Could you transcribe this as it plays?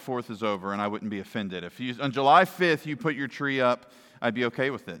4th is over and I wouldn't be offended. If on July 5th you put your tree up, I'd be okay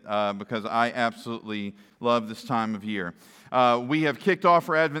with it because I absolutely love this time of year. We have kicked off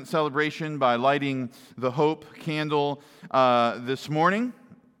our Advent celebration by lighting the Hope candle this morning.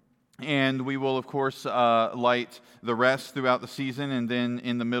 And we will, of course, light the rest throughout the season. And then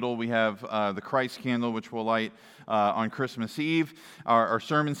in the middle, we have the Christ candle, which we'll light on Christmas Eve. Our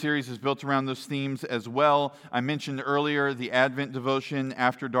sermon series is built around those themes as well. I mentioned earlier the Advent devotion,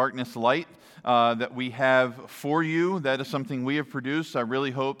 After Darkness Light, that we have for you. That is something we have produced. I really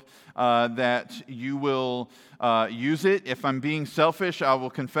hope that you will use it. If I'm being selfish, I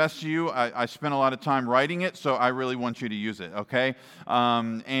will confess to you, I spent a lot of time writing it, so I really want you to use it, okay?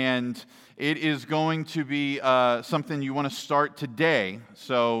 And it is going to be something you want to start today.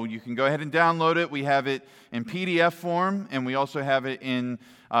 So you can go ahead and download it. We have it in PDF form, and we also have it in,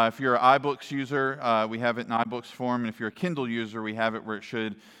 if you're an iBooks user, we have it in iBooks form. And if you're a Kindle user, we have it where it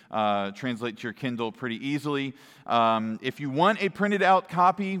should translate to your Kindle pretty easily. If you want a printed out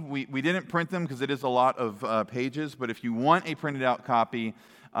copy, we didn't print them because it is a lot of pages, but if you want a printed out copy,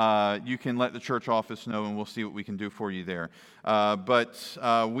 you can let the church office know and we'll see what we can do for you there. But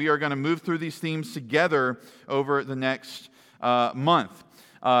we are going to move through these themes together over the next month.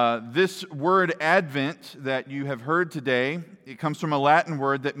 This word Advent that you have heard today, it comes from a Latin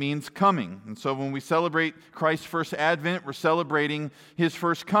word that means coming. And so when we celebrate Christ's first Advent, we're celebrating His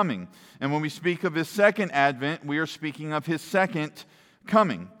first coming. And when we speak of His second Advent, we are speaking of His second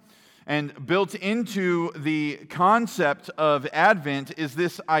coming. And built into the concept of Advent is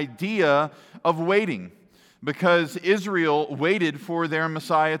this idea of waiting, because Israel waited for their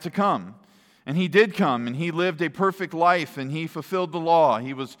Messiah to come. And He did come, and He lived a perfect life, and He fulfilled the law.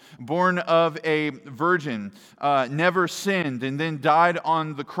 He was born of a virgin, never sinned, and then died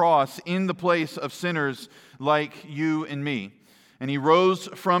on the cross in the place of sinners like you and me. And He rose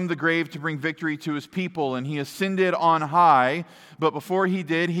from the grave to bring victory to His people, and He ascended on high. But before He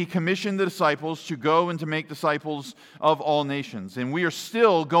did, He commissioned the disciples to go and to make disciples of all nations. And we are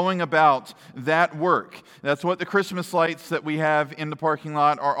still going about that work. That's what the Christmas lights that we have in the parking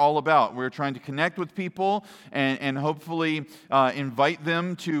lot are all about. We're trying to connect with people and hopefully invite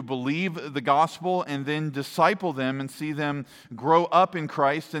them to believe the gospel and then disciple them and see them grow up in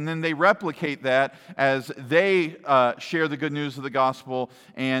Christ. And then they replicate that as they share the good news of the gospel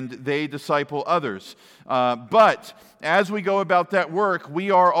and they disciple others. But as we go about that work, we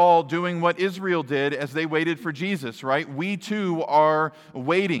are all doing what Israel did as they waited for Jesus, right? We too are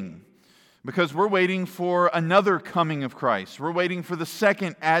waiting because we're waiting for another coming of Christ. We're waiting for the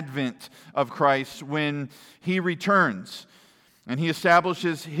second advent of Christ when He returns and He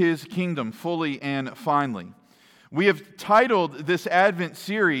establishes His kingdom fully and finally. We have titled this Advent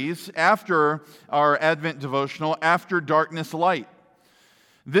series after our Advent devotional, After Darkness Light.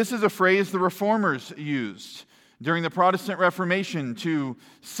 This is a phrase the Reformers used during the Protestant Reformation to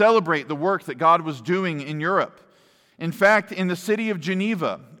celebrate the work that God was doing in Europe. In fact, in the city of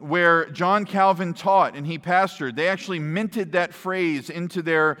Geneva, where John Calvin taught and he pastored, they actually minted that phrase into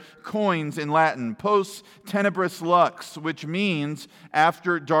their coins in Latin, post tenebris lux, which means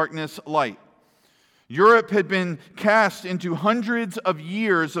after darkness light. Europe had been cast into hundreds of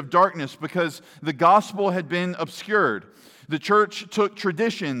years of darkness because the gospel had been obscured. The church took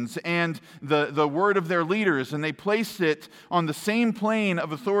traditions and the word of their leaders and they placed it on the same plane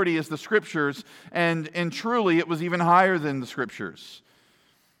of authority as the Scriptures, and truly it was even higher than the Scriptures.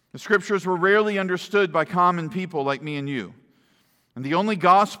 The Scriptures were rarely understood by common people like me and you. And the only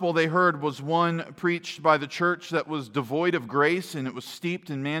gospel they heard was one preached by the church that was devoid of grace, and it was steeped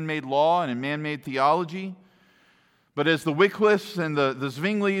in man-made law and in man-made theology. But as the Wycliffes and the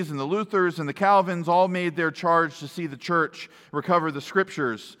Zwinglies and the Luthers and the Calvins all made their charge to see the church recover the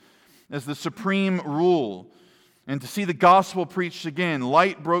Scriptures as the supreme rule and to see the gospel preached again,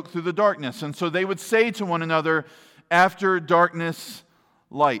 light broke through the darkness. And so they would say to one another, after darkness,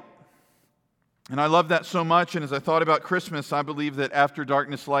 light. And I love that so much, and as I thought about Christmas, I believe that After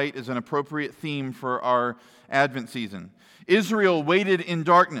Darkness Light is an appropriate theme for our Advent season. Israel waited in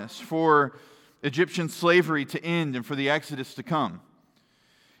darkness for Egyptian slavery to end and for the Exodus to come.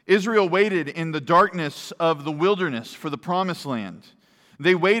 Israel waited in the darkness of the wilderness for the Promised Land.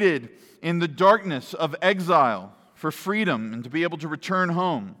 They waited in the darkness of exile for freedom and to be able to return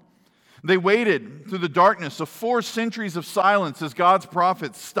home. They waited through the darkness of 4 centuries of silence as God's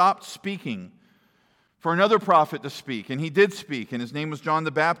prophets stopped speaking for another prophet to speak, and he did speak, and his name was John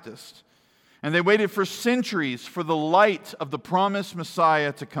the Baptist. And they waited for centuries for the light of the promised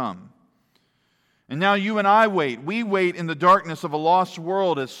Messiah to come. And now you and I wait. We wait in the darkness of a lost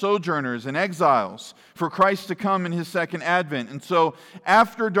world as sojourners and exiles for Christ to come in His second advent. And so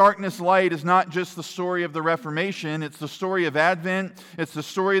After Darkness Light is not just the story of the Reformation. It's the story of Advent. It's the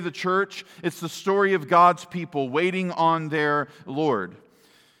story of the church. It's the story of God's people waiting on their Lord.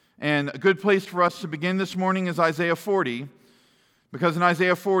 And a good place for us to begin this morning is Isaiah 40. Because in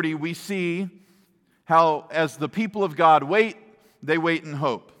Isaiah 40 we see how as the people of God wait, they wait in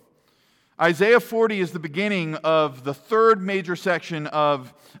hope. Isaiah 40 is the beginning of the third major section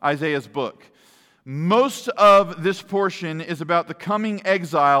of Isaiah's book. Most of this portion is about the coming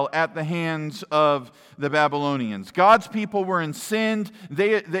exile at the hands of the Babylonians. God's people were in sin.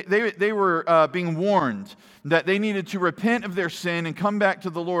 They were being warned that they needed to repent of their sin and come back to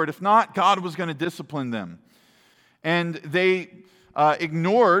the Lord. If not, God was going to discipline them. And they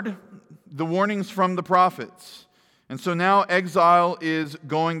ignored the warnings from the prophets. And so now exile is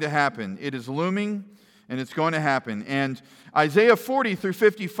going to happen. It is looming, and it's going to happen. And Isaiah 40 through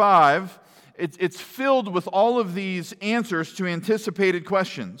 55, it's filled with all of these answers to anticipated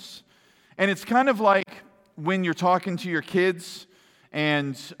questions. And it's kind of like when you're talking to your kids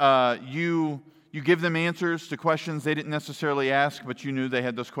and you give them answers to questions they didn't necessarily ask, but you knew they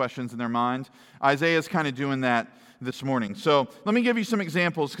had those questions in their mind. Isaiah's kind of doing that this morning. So let me give you some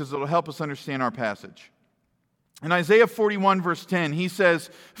examples because it'll help us understand our passage. In Isaiah 41, verse 10, he says,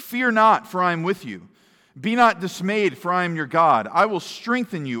 "Fear not, for I am with you. Be not dismayed, for I am your God. I will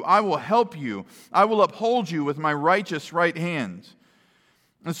strengthen you. I will help you. I will uphold you with my righteous right hand."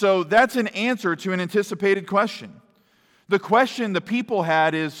 And so that's an answer to an anticipated question. The question the people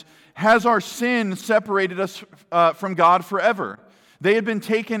had is, has our sin separated us from God forever? They had been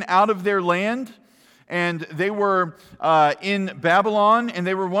taken out of their land, and they were in Babylon, and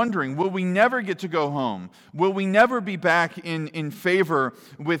they were wondering, will we never get to go home? Will we never be back in favor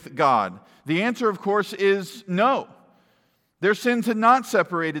with God? The answer, of course, is no. Their sins had not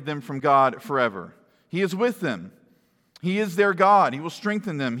separated them from God forever. He is with them. He is their God. He will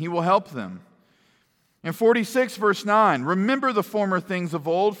strengthen them. He will help them. In 46, verse 9, "Remember the former things of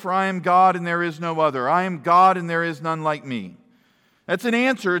old, for I am God and there is no other. I am God and there is none like me." That's an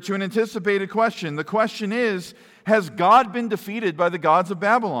answer to an anticipated question. The question is, has God been defeated by the gods of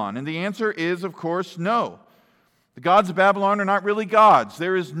Babylon? And the answer is, of course, no. The gods of Babylon are not really gods.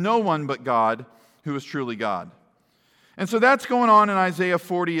 There is no one but God who is truly God. And so that's going on in Isaiah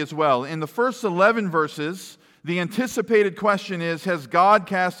 40 as well. In the first 11 verses, the anticipated question is, has God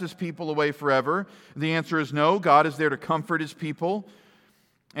cast His people away forever? The answer is no. God is there to comfort His people,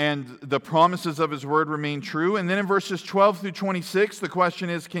 and the promises of His word remain true. And then in verses 12 through 26, the question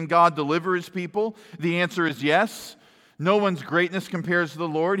is, can God deliver His people? The answer is yes. No one's greatness compares to the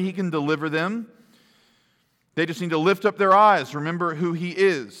Lord. He can deliver them. They just need to lift up their eyes, remember who He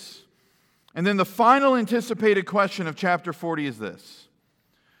is. And then the final anticipated question of chapter 40 is this: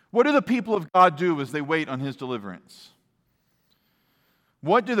 what do the people of God do as they wait on His deliverance?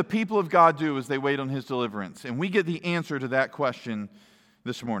 What do the people of God do as they wait on His deliverance? And we get the answer to that question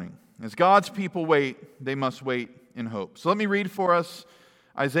this morning. As God's people wait, they must wait in hope. So let me read for us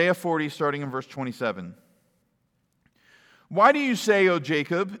Isaiah 40, starting in verse 27. "Why do you say, O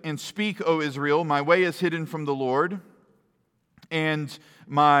Jacob, and speak, O Israel, my way is hidden from the Lord, and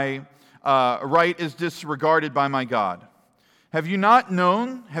my right is disregarded by my God? Have you not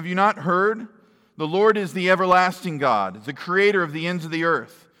known? Have you not heard? The Lord is the everlasting God, the creator of the ends of the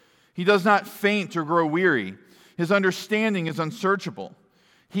earth. He does not faint or grow weary. His understanding is unsearchable.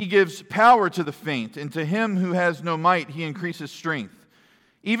 He gives power to the faint, and to him who has no might He increases strength.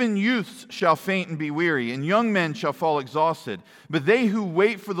 Even youths shall faint and be weary, and young men shall fall exhausted. But they who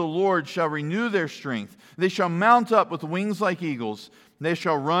wait for the Lord shall renew their strength. They shall mount up with wings like eagles. They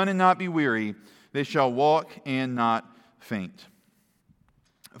shall run and not be weary. They shall walk and not faint."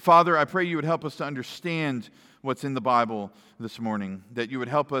 Father, I pray You would help us to understand what's in the Bible this morning, that You would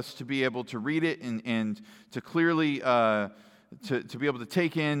help us to be able to read it and to clearly to be able to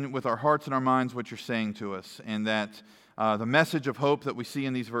take in with our hearts and our minds what You're saying to us, and that the message of hope that we see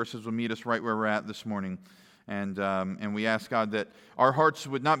in these verses will meet us right where we're at this morning. And we ask, God, that our hearts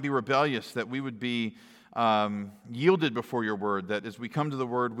would not be rebellious, that we would be yielded before Your word, that as we come to the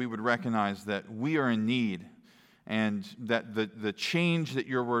word, we would recognize that we are in need, and that the change that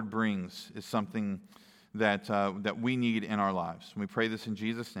Your word brings is something that we need in our lives. And we pray this in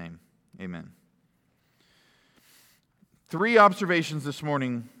Jesus' name. Amen. 3 observations this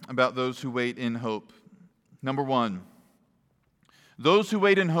morning about those who wait in hope. Number 1, those who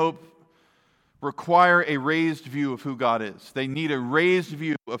wait in hope require a raised view of who God is. They need a raised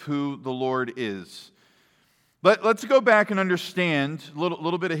view of who the Lord is. Let's go back and understand a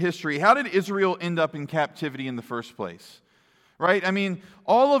little bit of history. How did Israel end up in captivity in the first place? Right? I mean,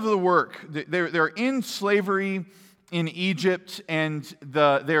 all of the work, they're in slavery in Egypt, and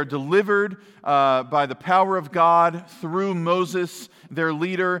they're delivered by the power of God through Moses, their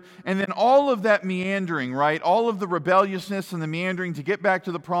leader. And then all of that meandering, right? All of the rebelliousness and the meandering to get back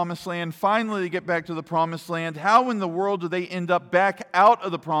to the promised land, finally to get back to the promised land. How in the world do they end up back out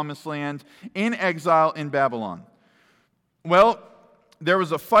of the promised land in exile in Babylon? Well, there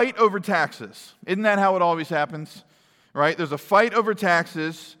was a fight over taxes. Isn't that how it always happens? Right? There's a fight over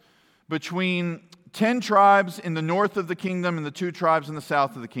taxes between 10 tribes in the north of the kingdom and the 2 tribes in the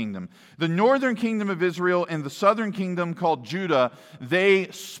south of the kingdom. The northern kingdom of Israel and the southern kingdom called Judah, they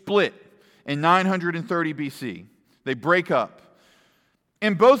split in 930 BC. They break up.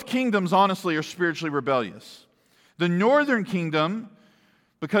 And both kingdoms, honestly, are spiritually rebellious. The northern kingdom,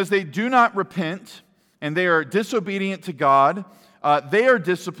 because they do not repent and they are disobedient to God, they are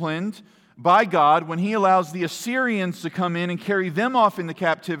disciplined by God when He allows the Assyrians to come in and carry them off into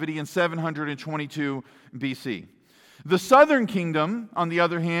captivity in 722 BC. The southern kingdom, on the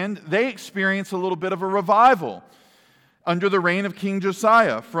other hand, they experience a little bit of a revival under the reign of King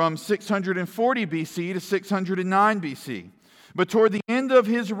Josiah from 640 BC to 609 BC. But toward the end of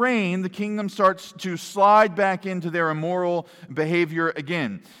his reign, the kingdom starts to slide back into their immoral behavior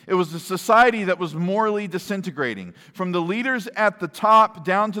again. It was a society that was morally disintegrating. From the leaders at the top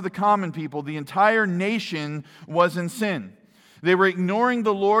down to the common people, the entire nation was in sin. They were ignoring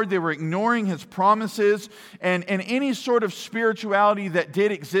the Lord, they were ignoring His promises, and any sort of spirituality that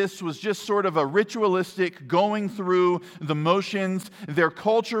did exist was just sort of a ritualistic going through the motions. Their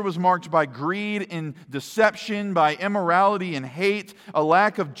culture was marked by greed and deception, by immorality and hate, a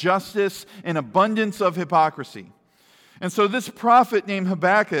lack of justice, an abundance of hypocrisy. And so this prophet named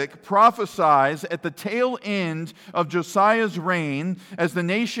Habakkuk prophesies at the tail end of Josiah's reign as the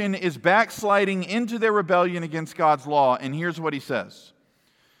nation is backsliding into their rebellion against God's law. And here's what he says.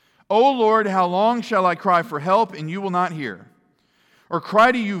 O Lord, how long shall I cry for help and you will not hear? Or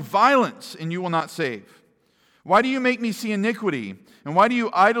cry to you violence and you will not save? Why do you make me see iniquity? And why do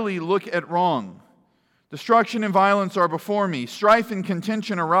you idly look at wrong? Destruction and violence are before me. Strife and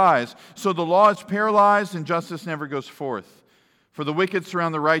contention arise. So the law is paralyzed and justice never goes forth. For the wicked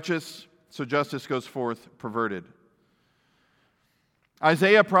surround the righteous, so justice goes forth perverted.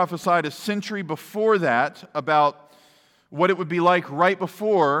 Isaiah prophesied a century before that about what it would be like right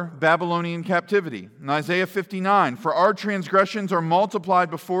before Babylonian captivity. In Isaiah 59, for our transgressions are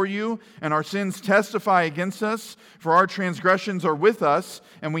multiplied before you, and our sins testify against us. For our transgressions are with us,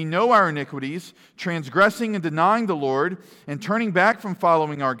 and we know our iniquities, transgressing and denying the Lord, and turning back from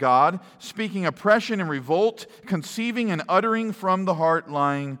following our God, speaking oppression and revolt, conceiving and uttering from the heart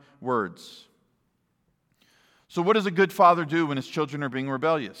lying words. So what does a good father do when his children are being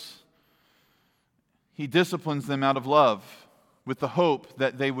rebellious? He disciplines them out of love with the hope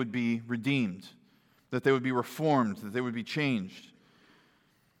that they would be redeemed, that they would be reformed, that they would be changed.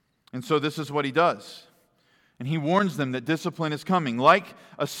 And so this is what he does. And he warns them that discipline is coming. Like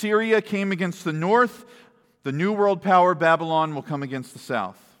Assyria came against the north, the new world power Babylon will come against the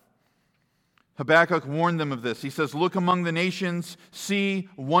south. Habakkuk warned them of this. He says, look among the nations, see,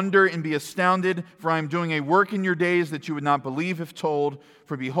 wonder, and be astounded, for I am doing a work in your days that you would not believe if told.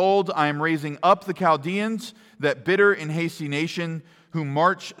 For behold, I am raising up the Chaldeans, that bitter and hasty nation, who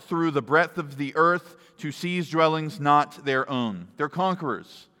march through the breadth of the earth to seize dwellings not their own. They're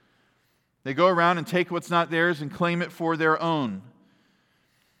conquerors. They go around and take what's not theirs and claim it for their own.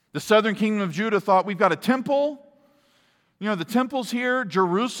 The southern kingdom of Judah thought, we've got a temple. You know, the temple's here.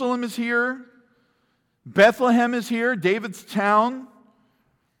 Jerusalem is here. Bethlehem is here, David's town.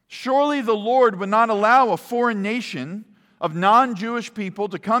 Surely the Lord would not allow a foreign nation of non-Jewish people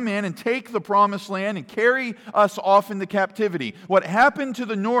to come in and take the promised land and carry us off into captivity. What happened to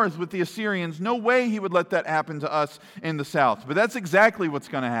the north with the Assyrians, no way He would let that happen to us in the south. But that's exactly what's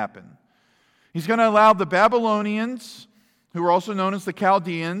going to happen. He's going to allow the Babylonians, who are also known as the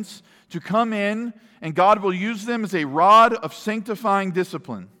Chaldeans, to come in, and God will use them as a rod of sanctifying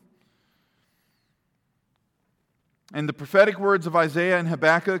discipline. And the prophetic words of Isaiah and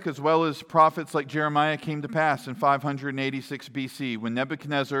Habakkuk, as well as prophets like Jeremiah, came to pass in 586 BC when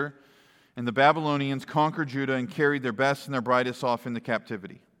Nebuchadnezzar and the Babylonians conquered Judah and carried their best and their brightest off into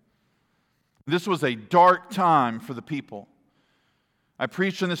captivity. This was a dark time for the people. I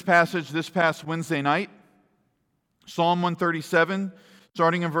preached on this passage this past Wednesday night, Psalm 137,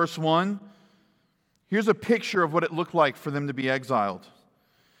 starting in verse 1. Here's a picture of what it looked like for them to be exiled.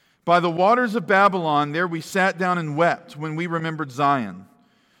 By the waters of Babylon, there we sat down and wept when we remembered Zion.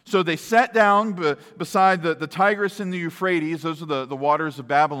 So they sat down beside the Tigris and the Euphrates, those are the waters of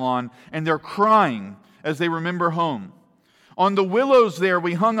Babylon, and they're crying as they remember home. On the willows there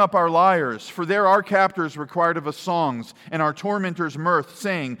we hung up our lyres, for there our captors required of us songs, and our tormentors mirth,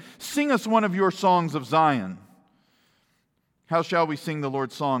 saying, "Sing us one of your songs of Zion." How shall we sing the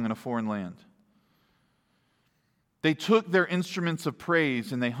Lord's song in a foreign land? They took their instruments of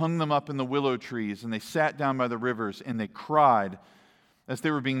praise and they hung them up in the willow trees, and they sat down by the rivers and they cried as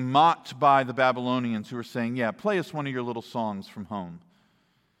they were being mocked by the Babylonians who were saying, "Yeah, play us one of your little songs from home."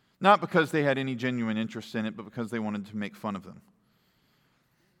 Not because they had any genuine interest in it, but because they wanted to make fun of them.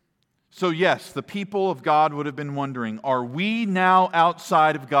 So yes, the people of God would have been wondering, are we now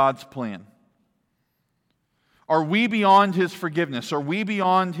outside of God's plan? Are we beyond His forgiveness? Are we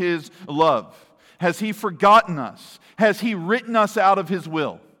beyond His love? Has He forgotten us? Has He written us out of His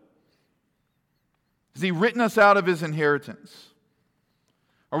will? Has He written us out of His inheritance?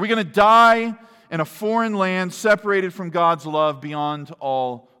 Are we going to die in a foreign land separated from God's love beyond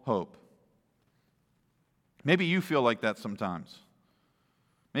all hope? Maybe you feel like that sometimes.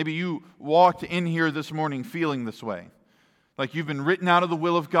 Maybe you walked in here this morning feeling this way. Like you've been written out of the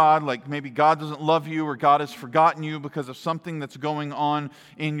will of God, like maybe God doesn't love you or God has forgotten you because of something that's going on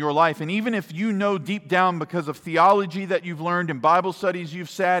in your life. And even if you know deep down because of theology that you've learned and Bible studies you've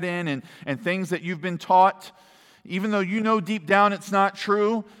sat in and things that you've been taught, even though you know deep down it's not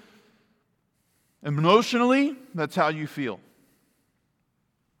true, emotionally, that's how you feel.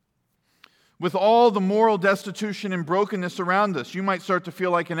 With all the moral destitution and brokenness around us, you might start to feel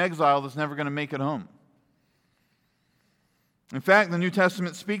like an exile that's never going to make it home. In fact, the New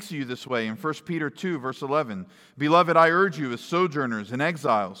Testament speaks to you this way in 1 Peter 2, verse 11. "Beloved, I urge you as sojourners and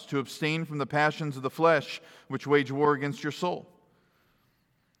exiles to abstain from the passions of the flesh, which wage war against your soul."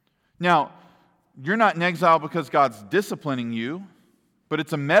 Now, you're not in exile because God's disciplining you, but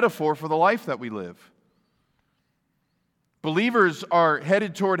it's a metaphor for the life that we live. Believers are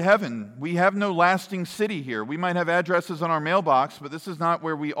headed toward heaven. We have no lasting city here. We might have addresses on our mailbox, but this is not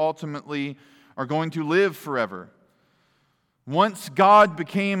where we ultimately are going to live forever. Once God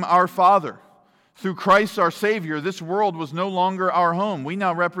became our Father, through Christ our Savior, this world was no longer our home. We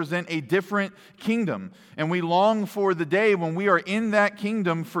now represent a different kingdom, and we long for the day when we are in that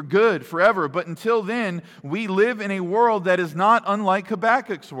kingdom for good, forever. But until then, we live in a world that is not unlike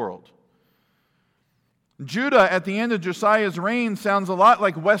Habakkuk's world. Judah, at the end of Josiah's reign, sounds a lot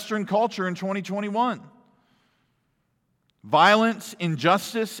like Western culture in 2021. Violence,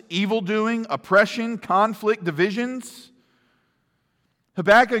 injustice, evildoing, oppression, conflict, divisions.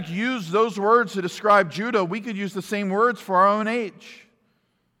 Habakkuk used those words to describe Judah. We could use the same words for our own age.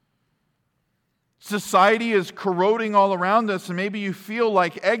 Society is corroding all around us, and maybe you feel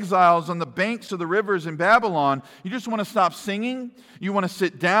like exiles on the banks of the rivers in Babylon. You just want to stop singing. You want to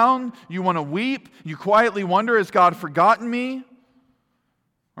sit down. You want to weep. You quietly wonder, has God forgotten me?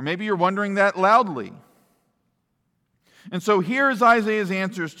 Or maybe you're wondering that loudly. And so here is Isaiah's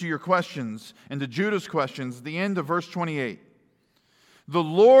answers to your questions and to Judah's questions at the end of verse 28. "The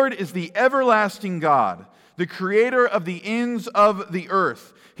Lord is the everlasting God, the creator of the ends of the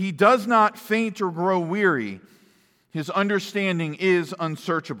earth. He does not faint or grow weary. His understanding is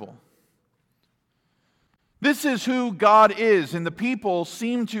unsearchable." This is who God is, and the people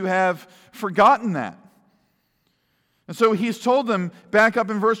seem to have forgotten that. And so He's told them, back up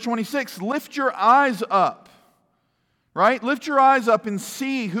in verse 26, lift your eyes up. Right? Lift your eyes up and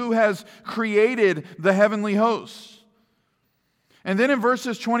see who has created the heavenly hosts. And then in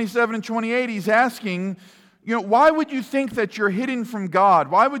verses 27 and 28, He's asking, why would you think that you're hidden from God?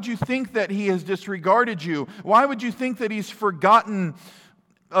 Why would you think that He has disregarded you? Why would you think that He's forgotten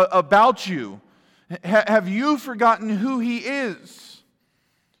about you? Have you forgotten who He is?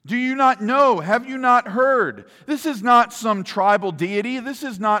 Do you not know? Have you not heard? This is not some tribal deity. This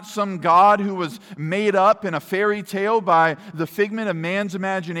is not some God who was made up in a fairy tale by the figment of man's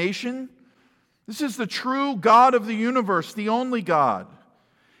imagination. This is the true God of the universe, the only God.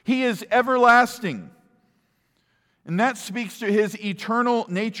 He is everlasting. And that speaks to His eternal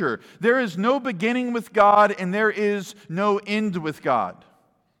nature. There is no beginning with God, and there is no end with God.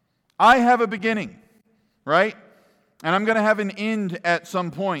 I have a beginning, right? And I'm going to have an end at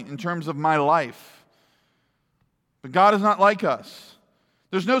some point in terms of my life. But God is not like us.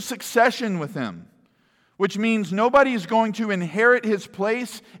 There's no succession with Him, which means nobody is going to inherit His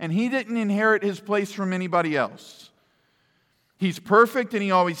place, and He didn't inherit His place from anybody else. He's perfect, and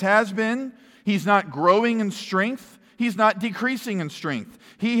He always has been. He's not growing in strength. He's not decreasing in strength.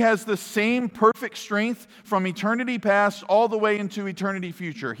 He has the same perfect strength from eternity past all the way into eternity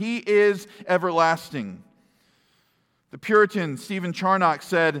future. He is everlasting. The Puritan Stephen Charnock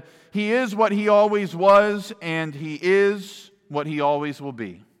said, "He is what he always was, and he is what he always will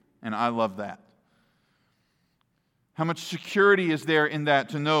be." And I love that. How much security is there in that,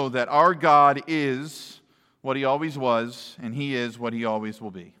 to know that our God is what he always was, and he is what he always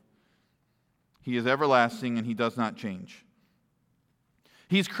will be. He is everlasting, and he does not change.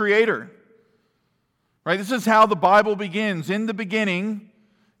 He's creator. Right? This is how the Bible begins. In the beginning,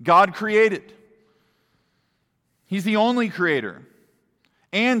 God created. He's the only creator.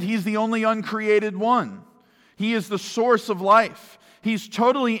 And he's the only uncreated one. He is the source of life. He's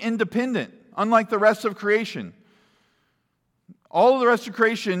totally independent, unlike the rest of creation. All of the rest of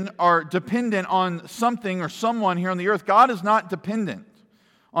creation are dependent on something or someone here on the earth. God is not dependent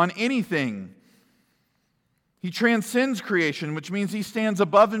on anything. He transcends creation, which means he stands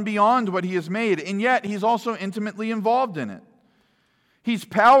above and beyond what he has made, and yet he's also intimately involved in it. He's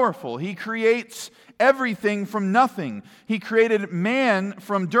powerful. He creates everything from nothing. He created man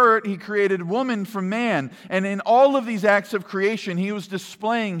from dirt. He created woman from man. And in all of these acts of creation, he was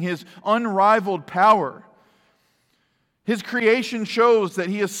displaying his unrivaled power. His creation shows that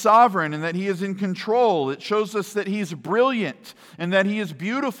he is sovereign and that he is in control. It shows us that he's brilliant and that he is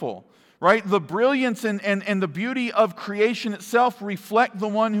beautiful. Right? The brilliance and the beauty of creation itself reflect the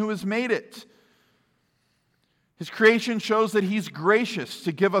one who has made it. His creation shows that he's gracious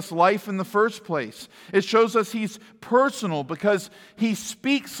to give us life in the first place. It shows us he's personal because he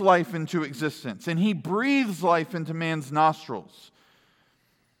speaks life into existence and he breathes life into man's nostrils.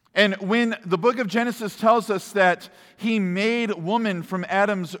 And when the book of Genesis tells us that he made woman from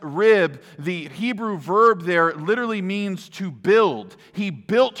Adam's rib, the Hebrew verb there literally means to build. He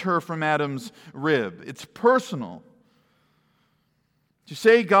built her from Adam's rib. It's personal. To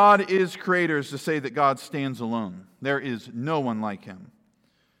say God is creator is to say that God stands alone. There is no one like him.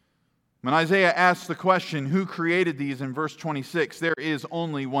 When Isaiah asks the question, who created these, in verse 26, there is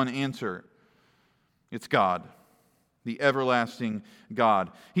only one answer. It's God, the everlasting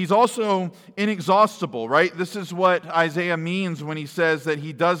God. He's also inexhaustible, right? This is what Isaiah means when he says that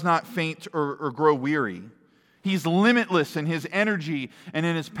he does not faint or grow weary. He's limitless in his energy and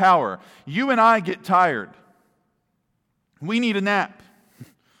in his power. You and I get tired. We need a nap.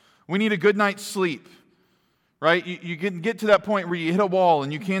 We need a good night's sleep, right? You get to that point where you hit a wall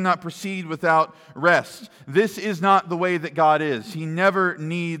and you cannot proceed without rest. This is not the way that God is. He never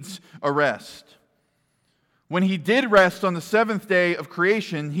needs a rest. When he did rest on the seventh day of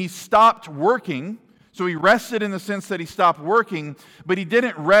creation, he stopped working. So he rested in the sense that he stopped working, but he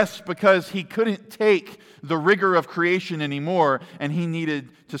didn't rest because he couldn't take the rigor of creation anymore and he needed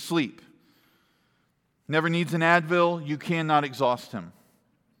to sleep. Never needs an Advil. You cannot exhaust him.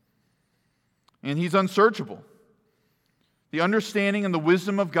 And he's unsearchable. The understanding and the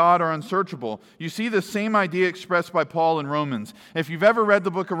wisdom of God are unsearchable. You see the same idea expressed by Paul in Romans. If you've ever read the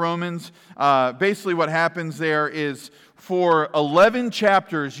book of Romans, basically what happens there is for 11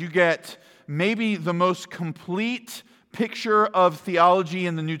 chapters, you get maybe the most complete picture of theology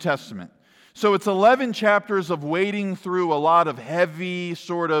in the New Testament. So it's 11 chapters of wading through a lot of heavy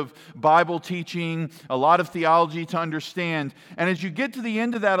sort of Bible teaching, a lot of theology to understand. And as you get to the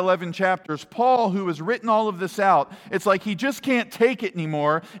end of that 11 chapters, Paul, who has written all of this out, it's like he just can't take it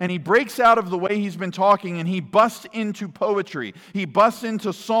anymore, and he breaks out of the way he's been talking, and he busts into poetry. He busts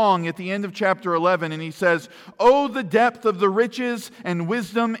into song at the end of chapter 11, and he says, "Oh, the depth of the riches and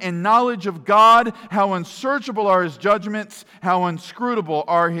wisdom and knowledge of God, how unsearchable are his judgments, how inscrutable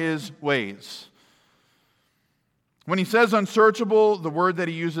are his ways." When he says unsearchable, the word that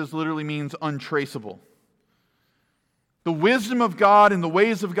he uses literally means untraceable. The wisdom of God and the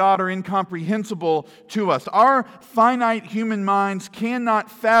ways of God are incomprehensible to us. Our finite human minds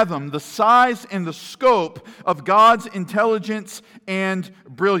cannot fathom the size and the scope of God's intelligence and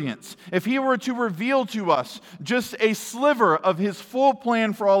brilliance. If he were to reveal to us just a sliver of his full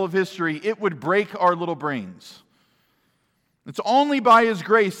plan for all of history, it would break our little brains. It's only by his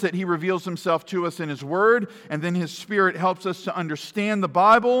grace that he reveals himself to us in his word, and then his Spirit helps us to understand the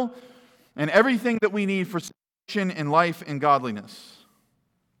Bible and everything that we need for salvation and life and godliness.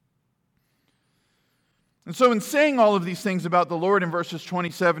 And so in saying all of these things about the Lord in verses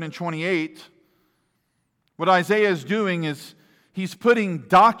 27 and 28, what Isaiah is doing is he's putting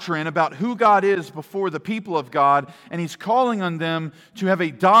doctrine about who God is before the people of God, and he's calling on them to have a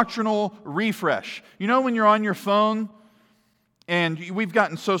doctrinal refresh. You know when you're on your phone, and we've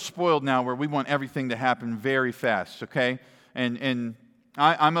gotten so spoiled now where we want everything to happen very fast, okay? And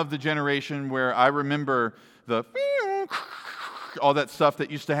I'm of the generation where I remember the all that stuff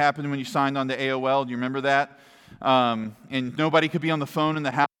that used to happen when you signed on to AOL. Do you remember that? and nobody could be on the phone in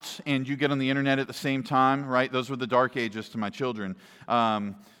the house, and you get on the internet at the same time, right? Those were the dark ages to my children.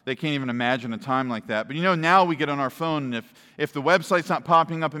 They can't even imagine a time like that. But now we get on our phone, and if the website's not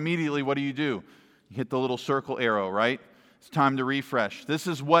popping up immediately, what do? You hit the little circle arrow, right? It's time to refresh. This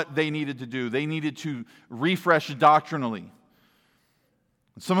is what they needed to do. They needed to refresh doctrinally.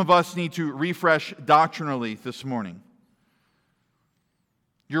 Some of us need to refresh doctrinally this morning.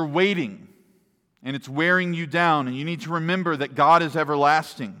 You're waiting, and it's wearing you down, and you need to remember that God is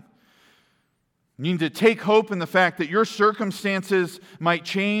everlasting. You need to take hope in the fact that your circumstances might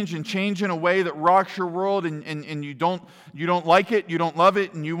change and change in a way that rocks your world, and you don't like it, you don't love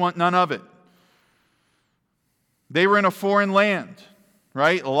it, and you want none of it. They were in a foreign land,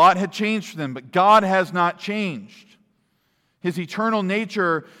 right? A lot had changed for them, but God has not changed. His eternal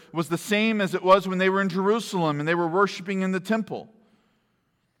nature was the same as it was when they were in Jerusalem and they were worshiping in the temple.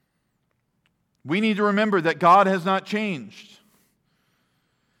 We need to remember that God has not changed.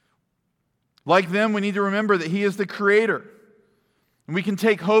 Like them, we need to remember that He is the Creator. And we can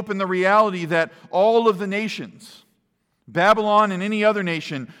take hope in the reality that all of the nations, Babylon and any other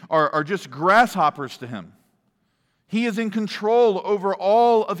nation, are just grasshoppers to Him. He is in control over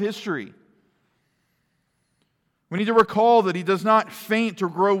all of history. We need to recall that He does not faint or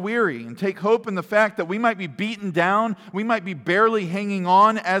grow weary, and take hope in the fact that we might be beaten down, we might be barely hanging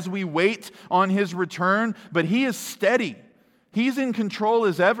on as we wait on His return, but He is steady. He's in control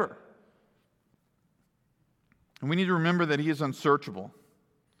as ever. And we need to remember that He is unsearchable.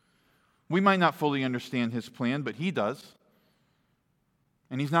 We might not fully understand His plan, but He does.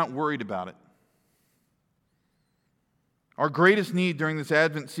 And He's not worried about it. Our greatest need during this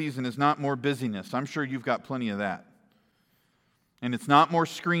Advent season is not more busyness. I'm sure you've got plenty of that. And it's not more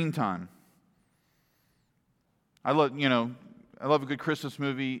screen time. I love a good Christmas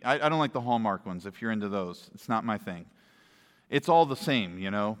movie. I don't like the Hallmark ones, if you're into those. It's not my thing. It's all the same,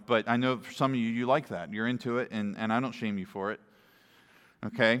 but I know for some of you like that. You're into it, and I don't shame you for it.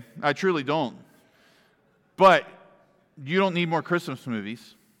 Okay? I truly don't. But you don't need more Christmas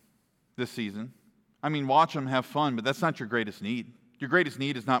movies this season. I mean, watch them, have fun, but that's not your greatest need. Your greatest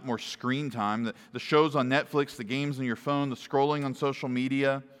need is not more screen time. The shows on Netflix, the games on your phone, the scrolling on social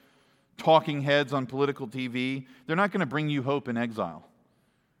media, talking heads on political TV, they're not going to bring you hope in exile.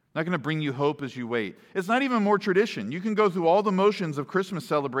 Not going to bring you hope as you wait. It's not even more tradition. You can go through all the motions of Christmas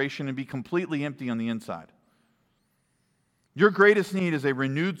celebration and be completely empty on the inside. Your greatest need is a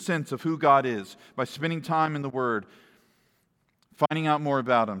renewed sense of who God is by spending time in the Word, finding out more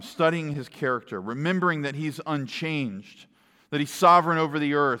about Him, studying His character, remembering that He's unchanged, that He's sovereign over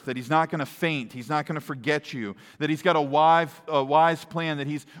the earth, that He's not going to faint, He's not going to forget you, that He's got a wise plan that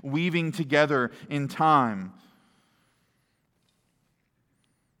He's weaving together in time.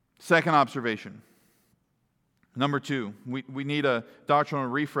 Second observation. Number two, we need a doctrinal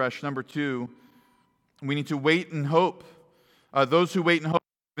refresh. Number two, we need to wait and hope. Those who wait and hope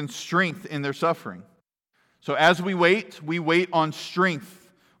have strength in their suffering. So as we wait on strength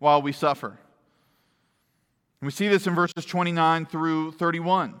while we suffer. And we see this in verses 29 through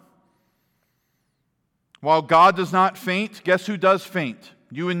 31. While God does not faint, guess who does faint?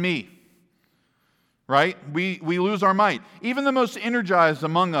 You and me. Right? We lose our might. Even the most energized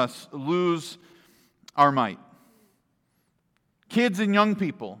among us lose our might. Kids and young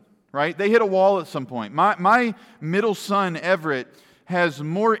people, right? They hit a wall at some point. My middle son, Everett, has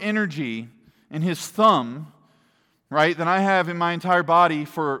more energy in his thumb, right, than I have in my entire body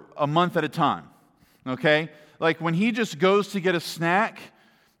for a month at a time. Okay? Like when he just goes to get a snack,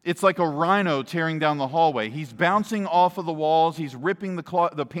 it's like a rhino tearing down the hallway. He's bouncing off of the walls. He's ripping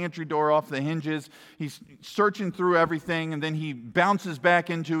the pantry door off the hinges. He's searching through everything, and then he bounces back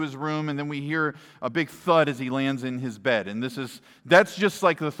into his room, and then we hear a big thud as he lands in his bed. And that's just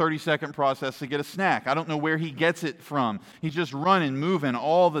like the 30-second process to get a snack. I don't know where he gets it from. He's just running, moving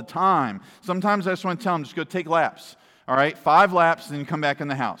all the time. Sometimes I just want to tell him, just go take laps. All right, 5 laps, then come back in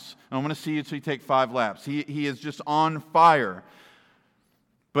the house. I want to see you until you take 5 laps. He is just on fire.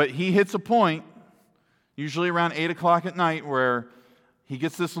 But he hits a point, usually around 8 o'clock at night, where he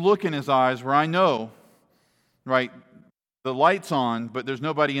gets this look in his eyes where I know, right, the light's on, but there's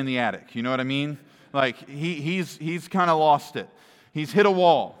nobody in the attic. You know what I mean? Like, he's kind of lost it. He's hit a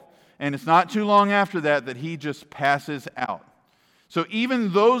wall. And it's not too long after that he just passes out. So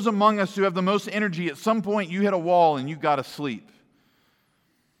even those among us who have the most energy, at some point you hit a wall and you've got to sleep.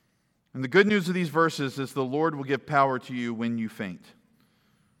 And the good news of these verses is the Lord will give power to you when you faint.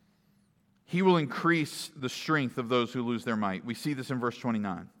 He will increase the strength of those who lose their might. We see this in verse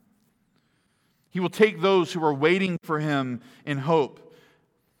 29. He will take those who are waiting for Him in hope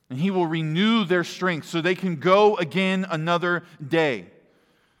And He will renew their strength so they can go again another day,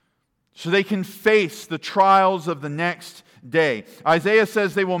 so they can face the trials of the next day. Isaiah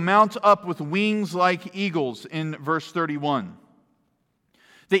says they will mount up with wings like eagles in verse 31.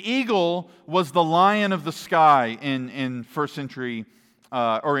 The eagle was the lion of the sky in first century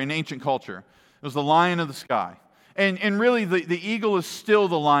or in ancient culture. It was the lion of the sky. And really, the eagle is still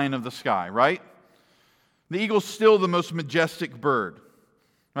the lion of the sky, right? The eagle's still the most majestic bird.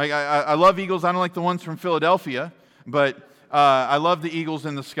 Right? I love eagles. I don't like the ones from Philadelphia, but I love the eagles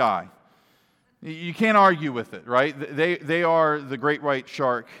in the sky. You can't argue with it, right? They are the great white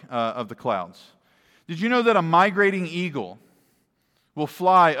shark of the clouds. Did you know that a migrating eagle will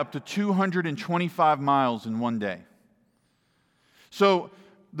fly up to 225 miles in one day? So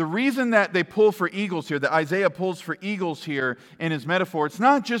the reason that they pull for eagles here, that Isaiah pulls for eagles here in his metaphor, it's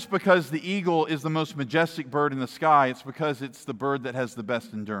not just because the eagle is the most majestic bird in the sky, it's because it's the bird that has the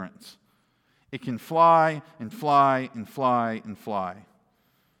best endurance. It can fly and fly and fly and fly.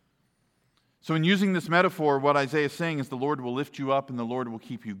 So in using this metaphor, what Isaiah is saying is the Lord will lift you up and the Lord will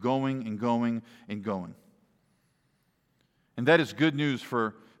keep you going and going and going. And that is good news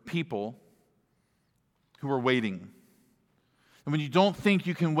for people who are waiting. And when you don't think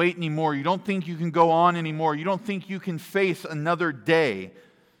you can wait anymore, you don't think you can go on anymore, you don't think you can face another day,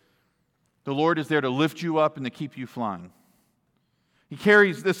 the Lord is there to lift you up and to keep you flying. He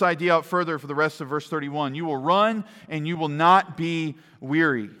carries this idea out further for the rest of verse 31. You will run and you will not be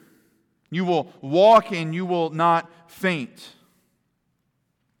weary. You will walk and you will not faint.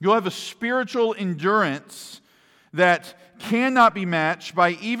 You'll have a spiritual endurance that cannot be matched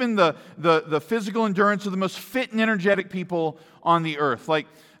by even the physical endurance of the most fit and energetic people on the earth. Like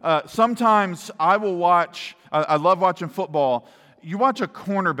sometimes I will watch, I love watching football. You watch a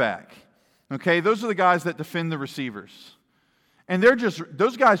cornerback, okay? Those are the guys that defend the receivers. And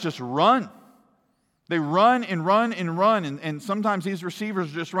those guys just run. They run and run and run, and sometimes these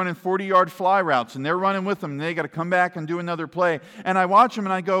receivers are just running 40-yard fly routes, and they're running with them, and they got to come back and do another play. And I watch them,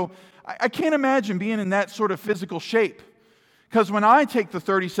 and I go, I can't imagine being in that sort of physical shape. Because when I take the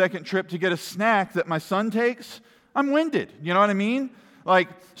 30-second trip to get a snack that my son takes, I'm winded. You know what I mean?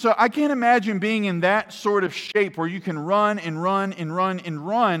 So I can't imagine being in that sort of shape where you can run and run and run and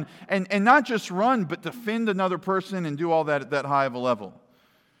run, and not just run, but defend another person and do all that at that high of a level.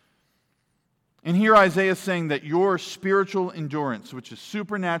 And here Isaiah is saying that your spiritual endurance, which is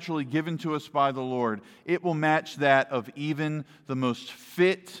supernaturally given to us by the Lord, it will match that of even the most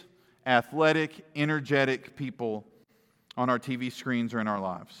fit, athletic, energetic people on our TV screens or in our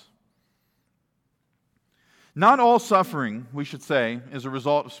lives. Not all suffering, we should say, is a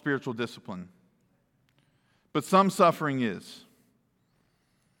result of spiritual discipline. But some suffering is.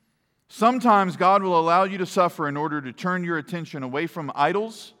 Sometimes God will allow you to suffer in order to turn your attention away from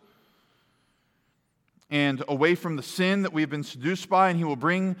idols and away from the sin that we've been seduced by, and He will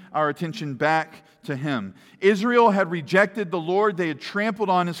bring our attention back to Him. Israel had rejected the Lord. They had trampled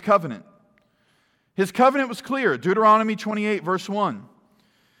on His covenant. His covenant was clear. Deuteronomy 28, verse 1.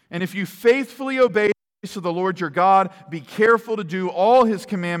 And if you faithfully obey the voice of the Lord your God, be careful to do all His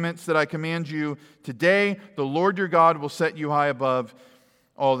commandments that I command you today, the Lord your God will set you high above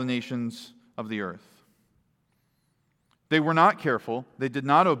all the nations of the earth. They were not careful. They did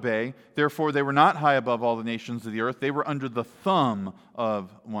not obey. Therefore, they were not high above all the nations of the earth. They were under the thumb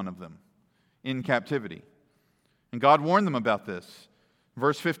of one of them in captivity. And God warned them about this.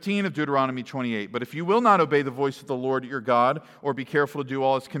 Verse 15 of Deuteronomy 28, but if you will not obey the voice of the Lord your God, or be careful to do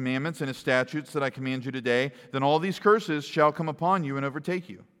all His commandments and His statutes that I command you today, then all these curses shall come upon you and overtake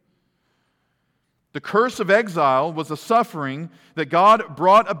you. The curse of exile was a suffering that God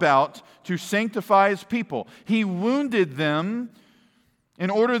brought about to sanctify His people. He wounded them in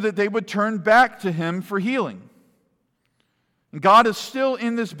order that they would turn back to Him for healing. And God is still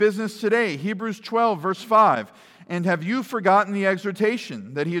in this business today. Hebrews 12, verse 5. And have you forgotten the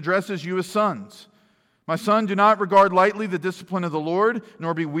exhortation that He addresses you as sons? My son, do not regard lightly the discipline of the Lord,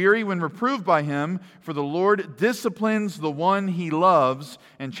 nor be weary when reproved by Him, for the Lord disciplines the one He loves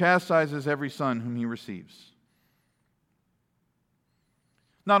and chastises every son whom He receives.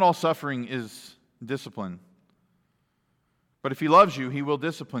 Not all suffering is discipline. But if He loves you, He will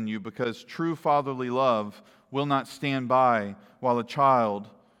discipline you, because true fatherly love will not stand by while a child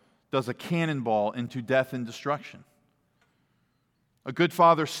does a cannonball into death and destruction. A good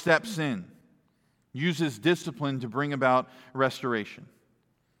father steps in, uses discipline to bring about restoration.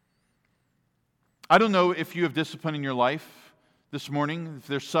 I don't know if you have discipline in your life this morning, if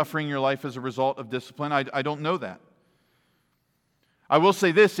there's suffering in your life as a result of discipline. I don't know that. I will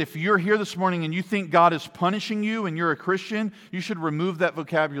say this, if you're here this morning and you think God is punishing you and you're a Christian, you should remove that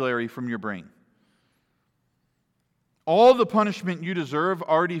vocabulary from your brain. All the punishment you deserve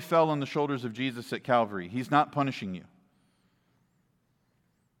already fell on the shoulders of Jesus at Calvary. He's not punishing you.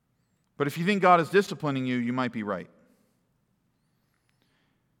 But if you think God is disciplining you, you might be right.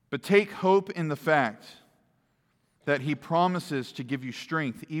 But take hope in the fact that He promises to give you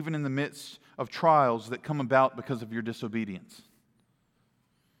strength even in the midst of trials that come about because of your disobedience.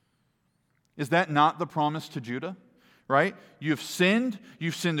 Is that not the promise to Judah? Right? You've sinned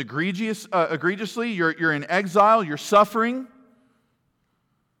egregiously, you're in exile, you're suffering,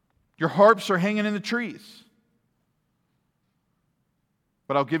 your harps are hanging in the trees.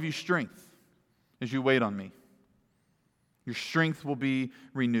 But I'll give you strength as you wait on me. Your strength will be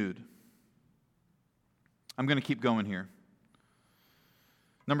renewed. I'm going to keep going here.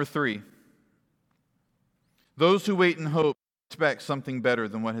 Number 3, those who wait in hope expect something better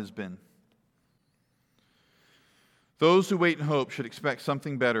than what has been. Those who wait in hope should expect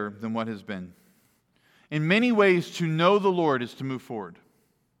something better than what has been. In many ways, to know the Lord is to move forward.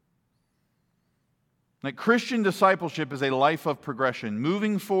 Like Christian discipleship is a life of progression,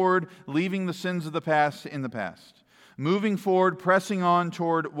 moving forward, leaving the sins of the past in the past. Moving forward, pressing on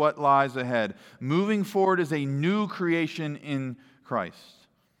toward what lies ahead. Moving forward is a new creation in Christ.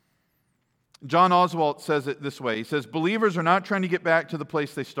 John Oswalt says it this way. He says, believers are not trying to get back to the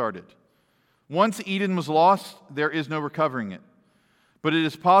place they started. Once Eden was lost, there is no recovering it. But it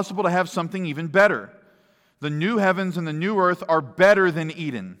is possible to have something even better. The new heavens and the new earth are better than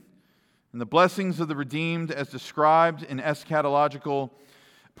Eden. And the blessings of the redeemed, as described in eschatological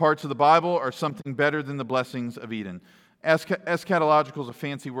parts of the Bible, are something better than the blessings of Eden. Eschatological is a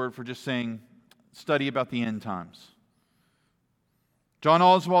fancy word for just saying, study about the end times. John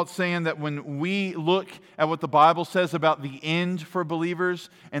Oswalt's saying that when we look at what the Bible says about the end for believers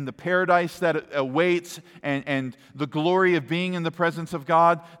and the paradise that awaits and the glory of being in the presence of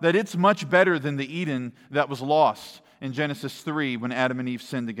God, that it's much better than the Eden that was lost in Genesis 3 when Adam and Eve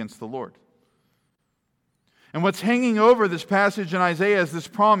sinned against the Lord. And what's hanging over this passage in Isaiah is this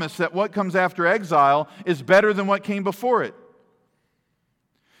promise that what comes after exile is better than what came before it.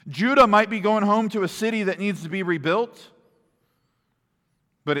 Judah might be going home to a city that needs to be rebuilt,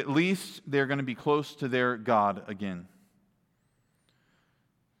 but at least they're going to be close to their God again.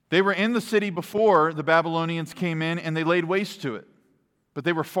 They were in the city before the Babylonians came in and they laid waste to it, but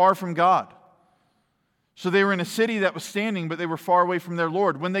they were far from God. So they were in a city that was standing, but they were far away from their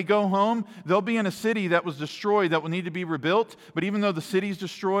Lord. When they go home, they'll be in a city that was destroyed, that will need to be rebuilt, but even though the city's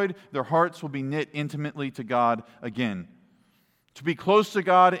destroyed, their hearts will be knit intimately to God again. To be close to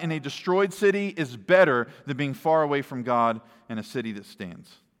God in a destroyed city is better than being far away from God in a city that stands.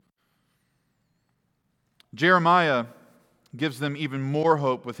 Jeremiah gives them even more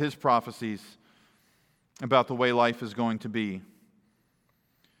hope with his prophecies about the way life is going to be.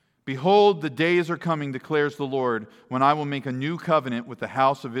 Behold, the days are coming, declares the Lord, when I will make a new covenant with the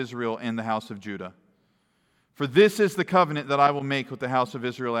house of Israel and the house of Judah. For this is the covenant that I will make with the house of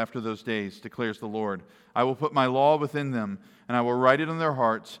Israel after those days, declares the Lord. I will put my law within them, and I will write it on their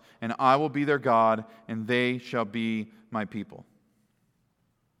hearts, and I will be their God, and they shall be my people.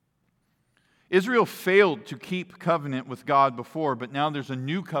 Israel failed to keep covenant with God before, but now there's a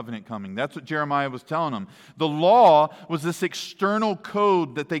new covenant coming. That's what Jeremiah was telling them. The law was this external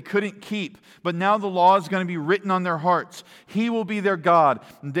code that they couldn't keep, but now the law is going to be written on their hearts. He will be their God.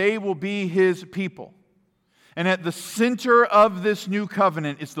 They will be His people. And at the center of this new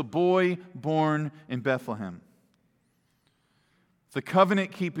covenant is the boy born in Bethlehem. The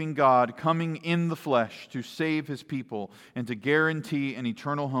covenant-keeping God coming in the flesh to save His people and to guarantee an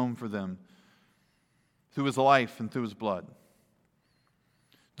eternal home for them through His life and through His blood.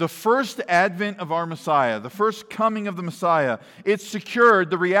 The first advent of our Messiah, the first coming of the Messiah, it secured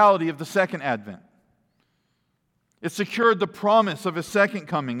the reality of the second advent. It secured the promise of His second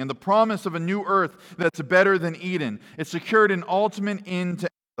coming and the promise of a new earth that's better than Eden. It secured an ultimate end to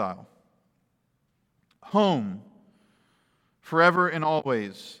exile. Home, forever and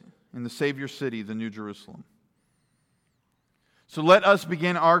always, in the Savior's city, the New Jerusalem. So let us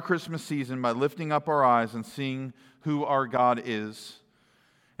begin our Christmas season by lifting up our eyes and seeing who our God is.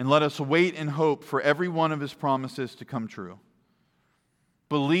 And let us wait in hope for every one of His promises to come true,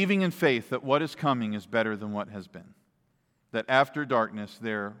 believing in faith that what is coming is better than what has been, that after darkness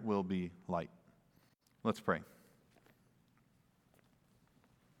there will be light. Let's pray.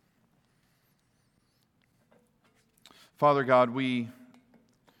 Father God, we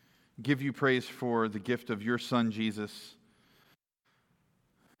give You praise for the gift of Your Son, Jesus,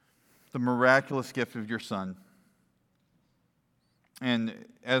 the miraculous gift of Your Son. And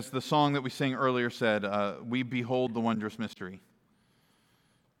as the song that we sang earlier said, we behold the wondrous mystery.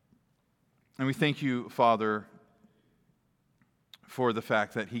 And we thank you, Father, for the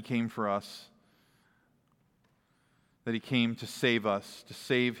fact that He came for us, that He came to save us, to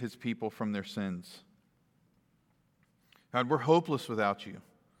save His people from their sins. God, we're hopeless without you.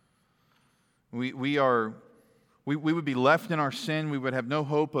 We would be left in our sin. We would have no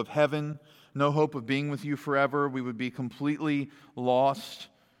hope of heaven, no hope of being with you forever. We would be completely lost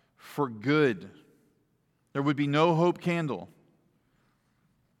for good. There would be no hope candle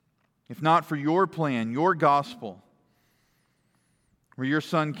if not for your plan, your gospel, where your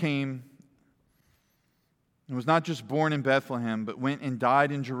Son came and was not just born in Bethlehem, but went and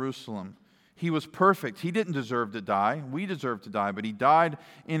died in Jerusalem. He was perfect. He didn't deserve to die. We deserve to die, but He died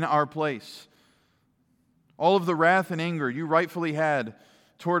in our place. All of the wrath and anger you rightfully had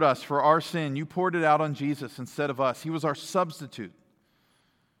toward us for our sin, you poured it out on Jesus instead of us. He was our substitute.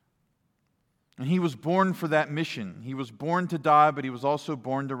 And He was born for that mission. He was born to die, but He was also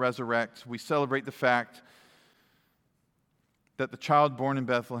born to resurrect. We celebrate the fact that the child born in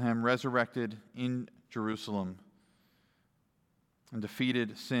Bethlehem resurrected in Jerusalem and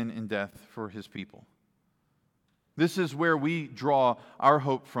defeated sin and death for His people. This is where we draw our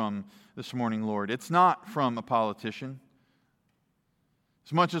hope from this morning, Lord. It's not from a politician.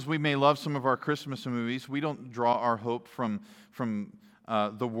 As much as we may love some of our Christmas movies, we don't draw our hope from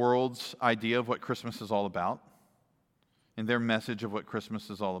the world's idea of what Christmas is all about and their message of what Christmas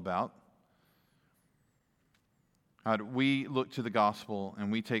is all about. God, we look to the gospel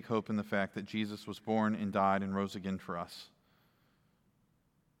and we take hope in the fact that Jesus was born and died and rose again for us.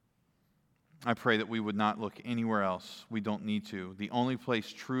 I pray that we would not look anywhere else. We don't need to. The only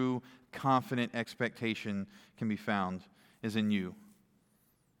place true, confident expectation can be found is in you.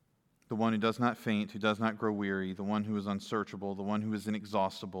 The one who does not faint, who does not grow weary, the one who is unsearchable, the one who is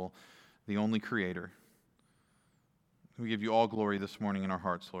inexhaustible, the only Creator. We give you all glory this morning in our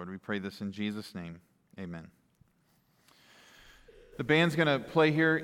hearts, Lord. We pray this in Jesus' name. Amen. The band's going to play here.